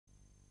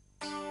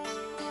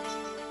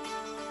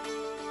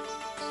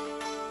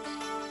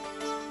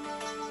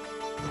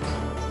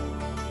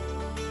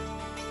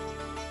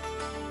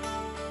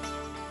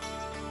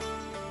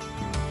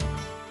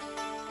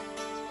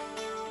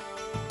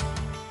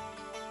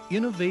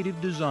Innovative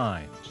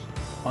designs,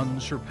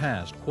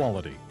 unsurpassed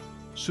quality,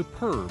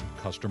 superb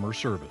customer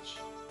service.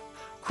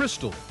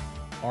 Krystal,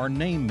 our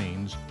name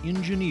means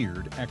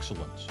engineered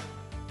excellence.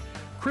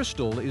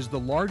 Krystal is the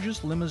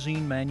largest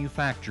limousine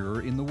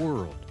manufacturer in the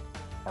world.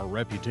 Our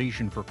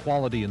reputation for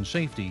quality and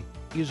safety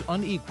is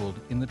unequaled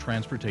in the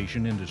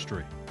transportation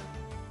industry.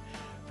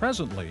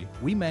 Presently,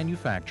 we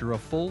manufacture a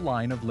full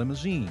line of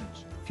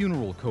limousines,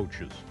 funeral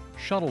coaches,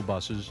 shuttle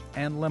buses,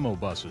 and limo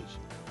buses.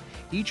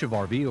 Each of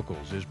our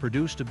vehicles is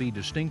produced to be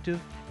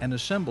distinctive and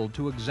assembled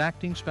to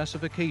exacting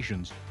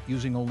specifications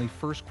using only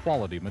first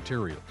quality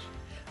materials.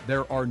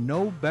 There are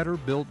no better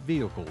built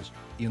vehicles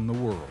in the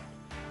world.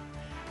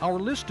 Our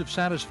list of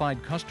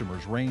satisfied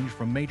customers range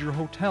from major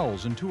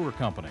hotels and tour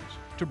companies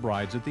to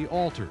brides at the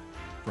altar,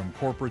 from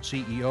corporate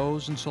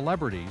CEOs and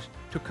celebrities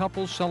to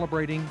couples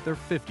celebrating their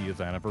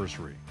 50th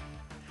anniversary.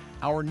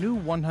 Our new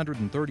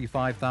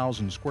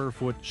 135,000 square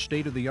foot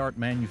state-of-the-art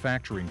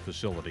manufacturing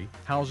facility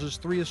houses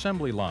 3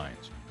 assembly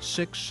lines,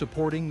 6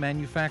 supporting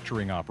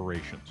manufacturing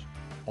operations,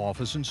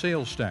 office and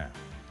sales staff,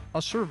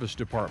 a service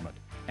department,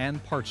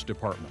 and parts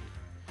department.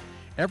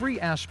 Every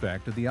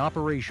aspect of the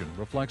operation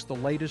reflects the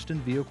latest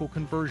in vehicle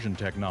conversion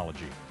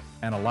technology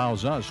and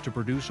allows us to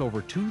produce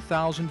over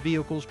 2,000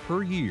 vehicles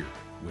per year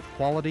with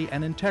quality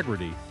and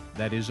integrity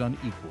that is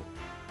unequaled.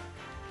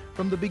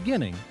 From the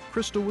beginning,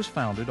 Krystal was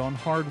founded on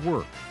hard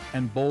work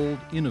and bold,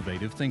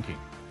 innovative thinking,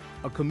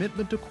 a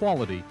commitment to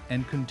quality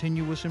and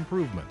continuous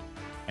improvement,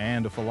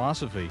 and a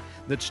philosophy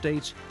that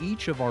states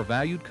each of our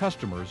valued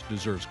customers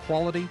deserves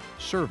quality,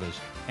 service,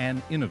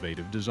 and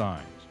innovative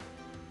designs.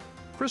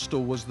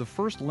 Krystal was the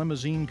first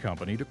limousine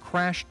company to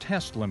crash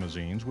test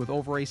limousines with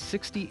over a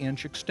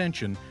 60-inch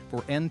extension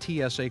for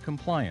NTSA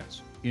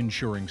compliance,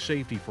 ensuring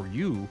safety for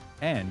you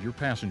and your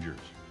passengers.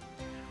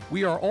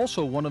 We are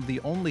also one of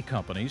the only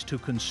companies to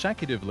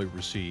consecutively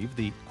receive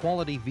the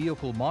Quality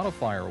Vehicle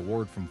Modifier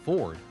Award from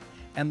Ford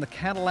and the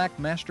Cadillac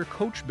Master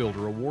Coach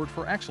Builder Award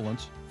for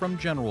Excellence from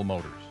General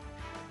Motors.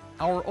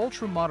 Our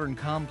ultra-modern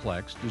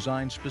complex,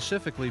 designed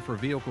specifically for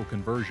vehicle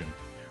conversion,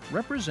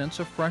 represents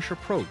a fresh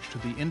approach to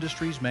the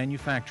industry's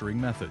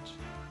manufacturing methods.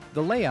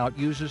 The layout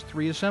uses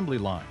 3 assembly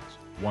lines,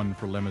 one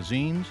for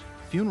limousines,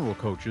 funeral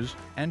coaches,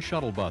 and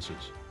shuttle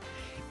buses.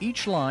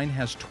 Each line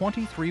has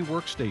 23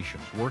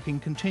 workstations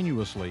working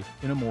continuously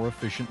in a more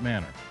efficient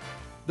manner.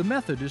 The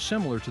method is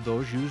similar to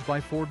those used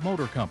by Ford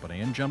Motor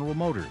Company and General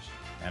Motors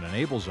and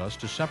enables us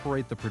to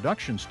separate the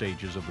production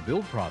stages of the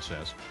build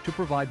process to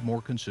provide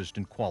more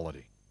consistent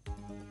quality.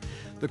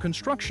 The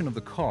construction of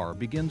the car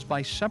begins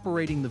by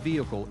separating the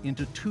vehicle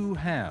into 2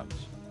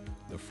 halves.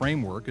 The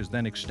framework is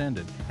then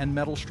extended and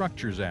metal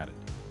structures added.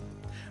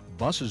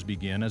 Buses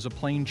begin as a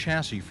plain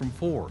chassis from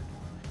Ford.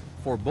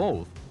 For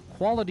both,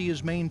 quality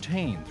is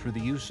maintained through the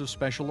use of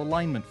special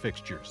alignment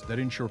fixtures that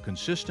ensure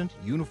consistent,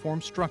 uniform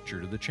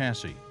structure to the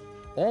chassis.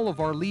 All of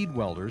our lead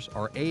welders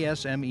are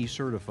ASME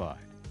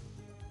certified.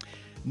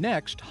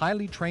 Next,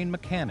 highly trained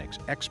mechanics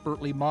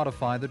expertly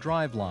modify the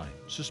driveline,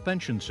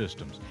 suspension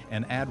systems,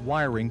 and add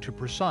wiring to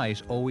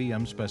precise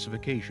OEM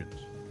specifications.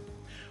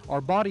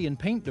 Our body and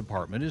paint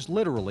department is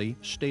literally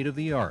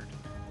state-of-the-art.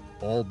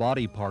 All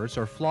body parts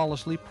are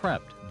flawlessly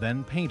prepped,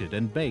 then painted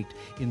and baked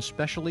in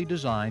specially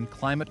designed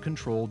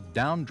climate-controlled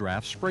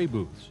downdraft spray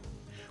booths.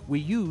 We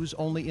use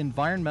only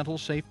environmental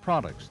safe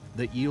products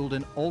that yield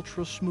an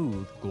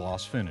ultra-smooth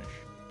gloss finish.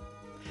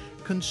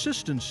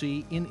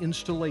 Consistency in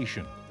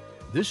installation.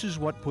 This is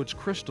what puts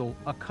Krystal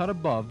a cut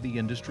above the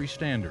industry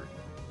standard.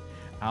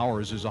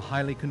 Ours is a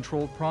highly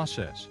controlled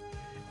process.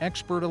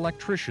 Expert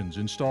electricians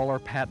install our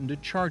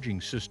patented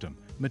charging system,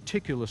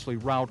 meticulously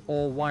route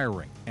all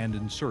wiring, and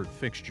insert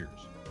fixtures.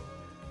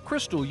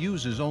 Krystal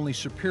uses only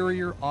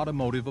superior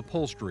automotive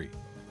upholstery.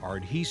 Our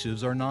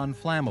adhesives are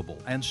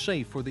non-flammable and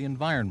safe for the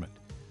environment.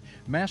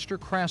 Master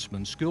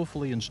craftsmen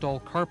skillfully install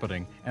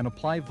carpeting and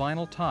apply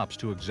vinyl tops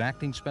to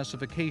exacting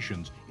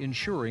specifications,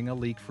 ensuring a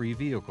leak-free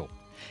vehicle.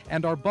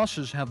 And our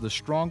buses have the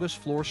strongest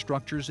floor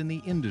structures in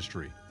the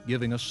industry,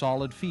 giving a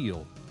solid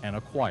feel and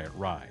a quiet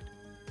ride.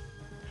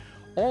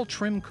 All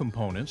trim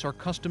components are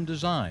custom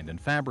designed and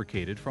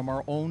fabricated from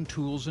our own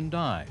tools and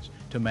dies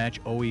to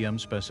match OEM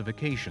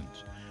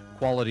specifications.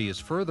 Quality is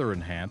further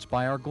enhanced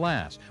by our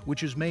glass,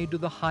 which is made to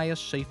the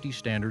highest safety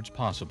standards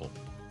possible.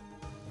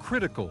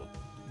 Critical,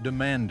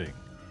 demanding.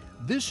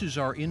 This is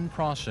our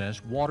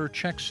in-process water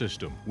check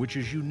system, which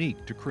is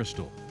unique to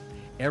Krystal.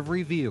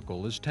 Every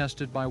vehicle is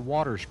tested by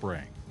water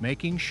spraying,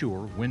 making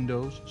sure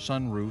windows,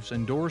 sunroofs,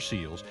 and door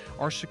seals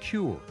are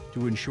secure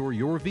to ensure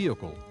your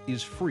vehicle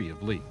is free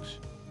of leaks.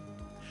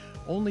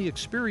 Only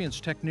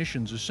experienced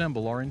technicians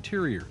assemble our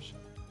interiors.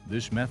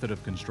 This method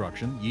of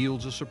construction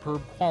yields a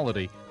superb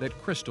quality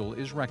that Krystal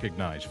is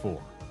recognized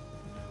for.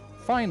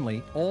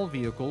 Finally, all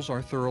vehicles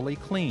are thoroughly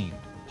cleaned,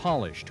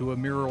 polished to a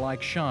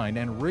mirror-like shine,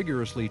 and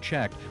rigorously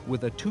checked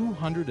with a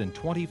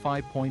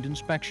 225-point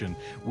inspection,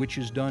 which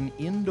is done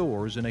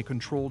indoors in a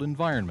controlled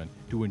environment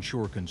to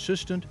ensure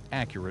consistent,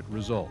 accurate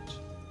results.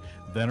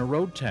 Then a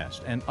road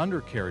test and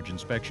undercarriage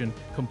inspection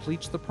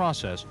completes the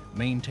process,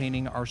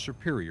 maintaining our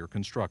superior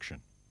construction.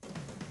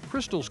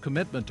 Krystal's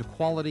commitment to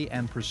quality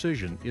and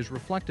precision is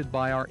reflected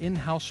by our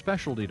in-house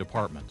specialty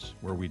departments,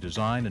 where we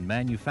design and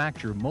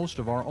manufacture most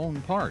of our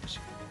own parts.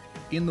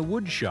 In the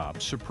wood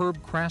shop,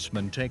 superb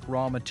craftsmen take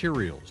raw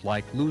materials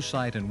like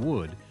lucite and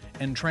wood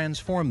and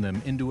transform them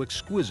into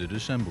exquisite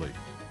assembly.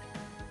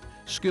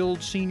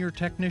 Skilled senior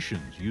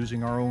technicians,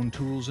 using our own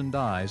tools and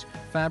dies,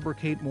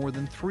 fabricate more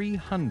than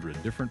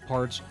 300 different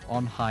parts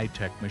on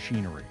high-tech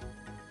machinery.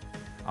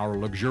 Our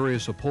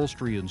luxurious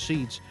upholstery and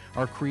seats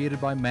are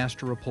created by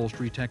master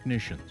upholstery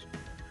technicians.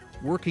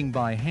 Working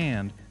by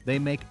hand, they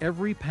make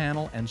every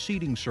panel and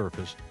seating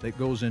surface that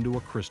goes into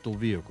a Krystal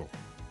vehicle.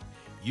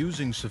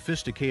 Using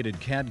sophisticated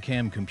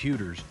CAD/CAM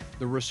computers,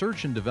 the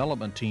research and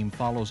development team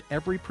follows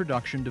every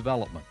production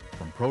development,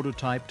 from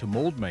prototype to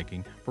mold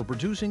making, for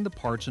producing the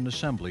parts and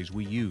assemblies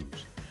we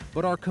use.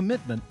 But our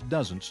commitment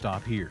doesn't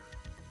stop here.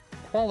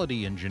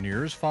 Quality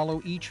engineers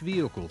follow each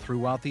vehicle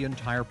throughout the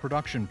entire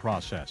production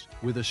process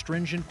with a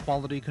stringent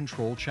quality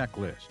control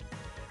checklist.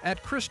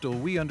 At Krystal,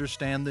 we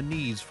understand the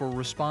needs for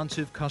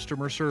responsive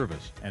customer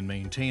service and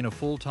maintain a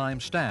full-time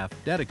staff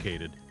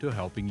dedicated to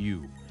helping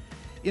you.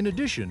 In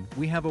addition,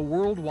 we have a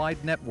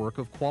worldwide network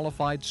of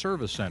qualified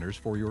service centers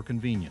for your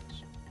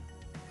convenience.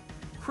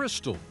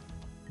 Krystal,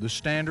 the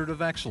standard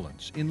of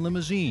excellence in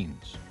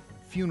limousines,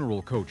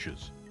 funeral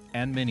coaches,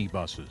 and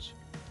minibuses.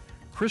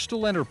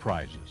 Krystal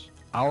Enterprises,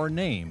 our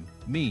name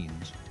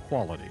means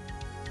quality.